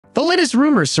The latest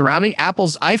rumors surrounding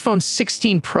Apple's iPhone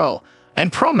 16 Pro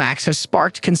and Pro Max have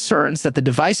sparked concerns that the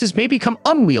devices may become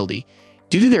unwieldy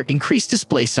due to their increased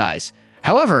display size.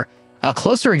 However, a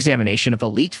closer examination of the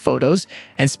leaked photos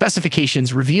and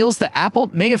specifications reveals that Apple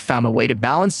may have found a way to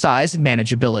balance size and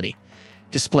manageability.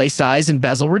 Display size and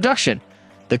bezel reduction.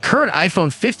 The current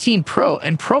iPhone 15 Pro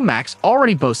and Pro Max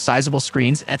already boast sizable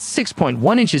screens at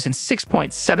 6.1 inches and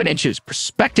 6.7 inches,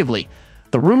 respectively.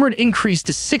 The rumored increase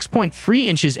to 6.3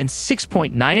 inches and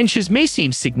 6.9 inches may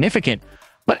seem significant,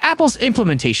 but Apple's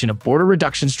implementation of border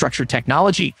reduction structure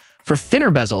technology for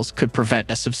thinner bezels could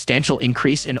prevent a substantial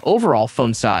increase in overall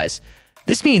phone size.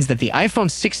 This means that the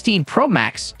iPhone 16 Pro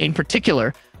Max, in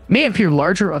particular, may appear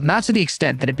larger, not to the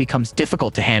extent that it becomes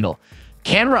difficult to handle.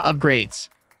 Camera upgrades.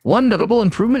 One notable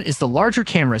improvement is the larger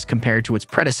cameras compared to its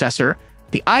predecessor,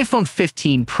 the iPhone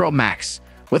 15 Pro Max.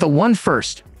 With a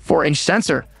 4-inch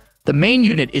sensor, the main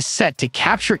unit is set to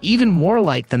capture even more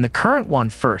light than the current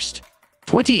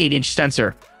 28-inch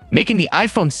sensor, making the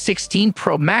iPhone 16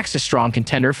 Pro Max a strong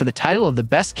contender for the title of the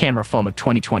best camera phone of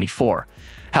 2024.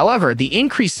 However, the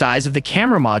increased size of the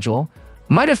camera module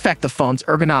might affect the phone's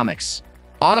ergonomics.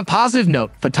 On a positive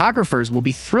note, photographers will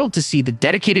be thrilled to see the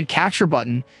dedicated capture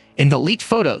button in the leaked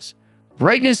photos.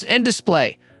 Brightness and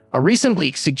display. A recent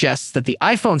leak suggests that the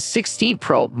iPhone 16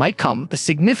 Pro might come with a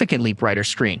significantly brighter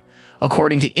screen.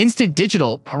 According to Instant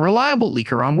Digital, a reliable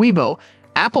leaker on Weibo,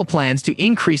 Apple plans to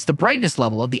increase the brightness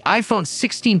level of the iPhone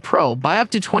 16 Pro by up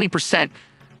to 20%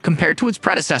 compared to its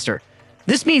predecessor.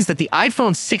 This means that the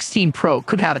iPhone 16 Pro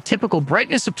could have a typical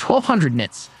brightness of 1200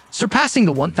 nits, surpassing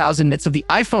the 1000 nits of the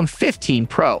iPhone 15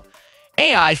 Pro.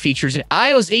 AI features in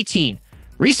iOS 18.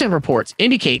 Recent reports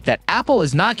indicate that Apple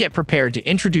is not yet prepared to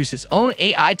introduce its own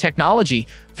AI technology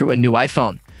through a new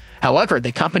iPhone. However,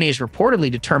 the company is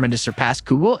reportedly determined to surpass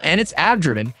Google and its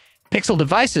ad-driven Pixel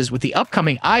devices with the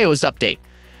upcoming iOS update.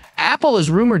 Apple is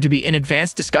rumored to be in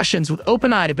advanced discussions with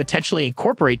OpenAI to potentially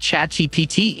incorporate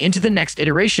ChatGPT into the next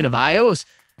iteration of iOS.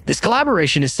 This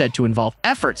collaboration is said to involve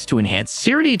efforts to enhance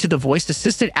security to the voice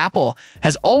assistant Apple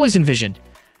has always envisioned.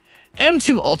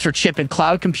 M2 Ultra chip and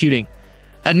cloud computing.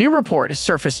 A new report has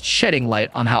surfaced shedding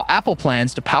light on how Apple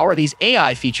plans to power these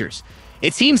AI features.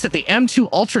 It seems that the M2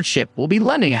 Ultra chip will be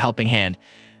lending a helping hand.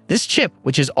 This chip,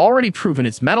 which has already proven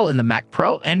its mettle in the Mac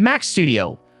Pro and Mac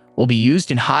Studio, will be used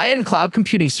in high-end cloud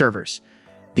computing servers.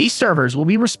 These servers will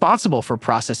be responsible for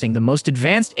processing the most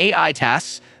advanced AI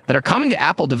tasks that are coming to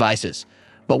Apple devices.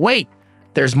 But wait,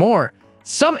 there's more.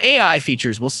 Some AI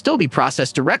features will still be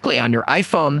processed directly on your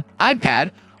iPhone,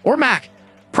 iPad, or Mac.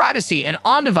 Privacy and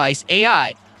on-device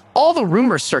AI. All the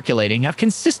rumors circulating have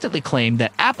consistently claimed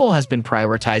that Apple has been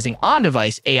prioritizing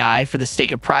on-device AI for the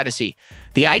sake of privacy.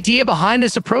 The idea behind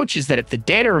this approach is that if the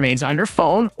data remains on your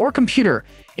phone or computer,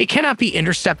 it cannot be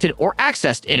intercepted or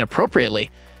accessed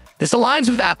inappropriately. This aligns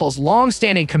with Apple's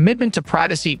long-standing commitment to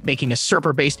privacy, making a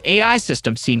server-based AI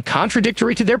system seem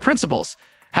contradictory to their principles.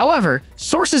 However,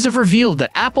 sources have revealed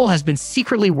that Apple has been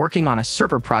secretly working on a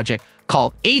server project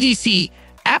called ADC,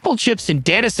 Apple Chips in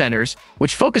Data Centers,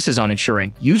 which focuses on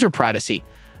ensuring user privacy.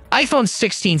 iPhone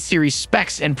 16 series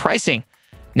specs and pricing.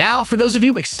 Now, for those of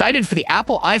you excited for the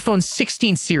Apple iPhone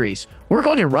 16 series, we're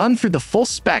going to run through the full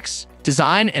specs,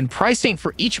 design, and pricing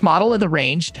for each model in the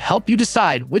range to help you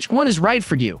decide which one is right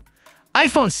for you.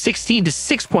 iPhone 16 to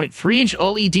 6.3-inch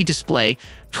OLED display,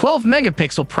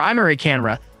 12-megapixel primary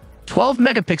camera,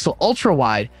 12-megapixel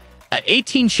ultra-wide,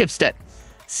 A18 chipset,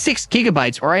 6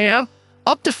 GB RAM,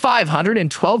 up to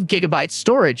 512 GB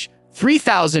storage,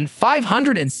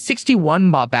 3,561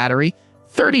 mAh battery,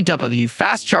 30W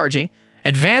fast charging,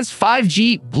 advanced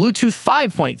 5G, Bluetooth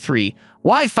 5.3,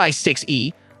 Wi-Fi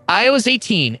 6E, iOS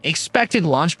 18, expected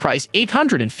launch price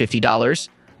 $850,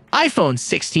 iPhone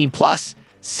 16 Plus,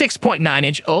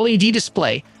 6.9-inch OLED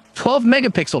display,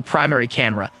 12-megapixel primary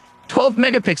camera,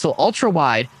 12-megapixel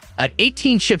ultra-wide, an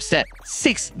 18 chipset,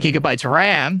 6 GB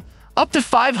RAM, up to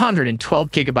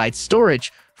 512 GB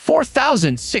storage,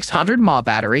 4,600 mAh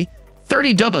battery,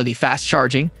 30W fast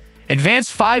charging,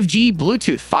 advanced 5G,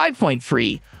 Bluetooth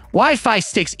 5.3, Wi-Fi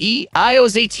 6E,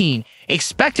 iOS 18,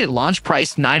 expected launch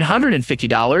price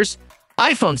 $950,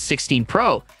 iPhone 16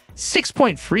 Pro,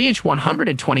 6.3-inch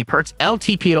 120Hz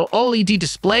LTPO OLED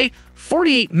display,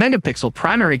 48-megapixel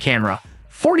primary camera,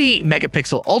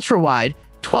 48-megapixel ultra-wide,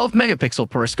 12-megapixel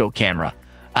periscope camera,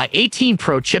 A18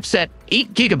 Pro chipset,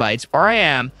 8 GB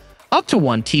RAM, up to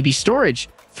 1 TB storage,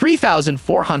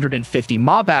 3,450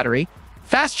 mAh battery,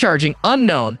 fast charging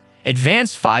unknown,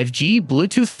 advanced 5G,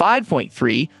 Bluetooth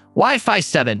 5.3, Wi-Fi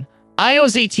 7,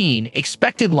 iOS 18,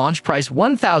 expected launch price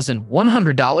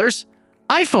 $1,100,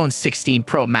 iPhone 16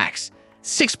 Pro Max,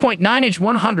 6.9-inch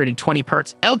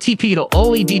 120Hz LTPO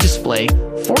OLED display,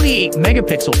 48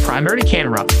 megapixel primary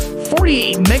camera,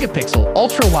 48 megapixel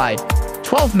ultra-wide,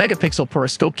 12 megapixel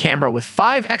periscope camera with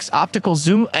 5x optical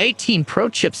zoom, A18 Pro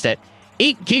chipset,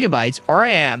 8 GB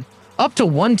RAM, up to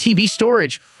 1 TB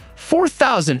storage,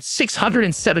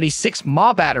 4,676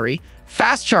 mAh battery,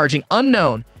 fast charging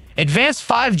unknown, advanced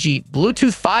 5G,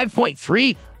 Bluetooth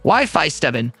 5.3, Wi-Fi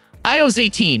 7, iOS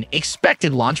 18,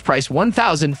 expected launch price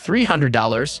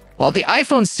 $1,300. While the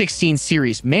iPhone 16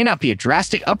 series may not be a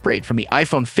drastic upgrade from the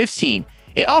iPhone 15,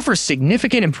 it offers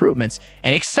significant improvements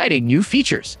and exciting new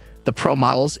features. The Pro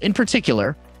models, in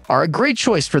particular, are a great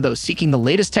choice for those seeking the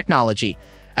latest technology.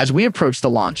 As we approach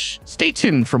the launch, stay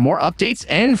tuned for more updates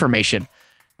and information.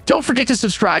 Don't forget to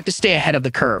subscribe to stay ahead of the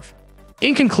curve.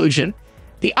 In conclusion,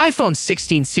 the iPhone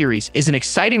 16 series is an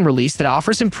exciting release that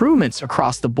offers improvements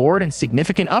across the board and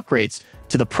significant upgrades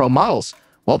to the Pro models.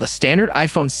 While the standard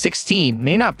iPhone 16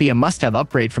 may not be a must-have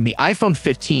upgrade from the iPhone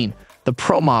 15, the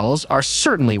Pro models are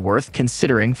certainly worth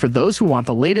considering for those who want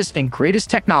the latest and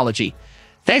greatest technology.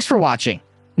 Thanks for watching.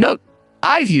 Note,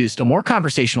 I've used a more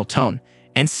conversational tone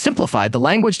and simplified the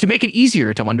language to make it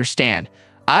easier to understand.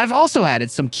 I've also added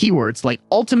some keywords like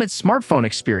ultimate smartphone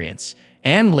experience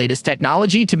and latest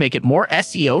technology to make it more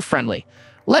SEO friendly.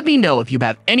 Let me know if you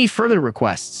have any further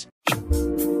requests.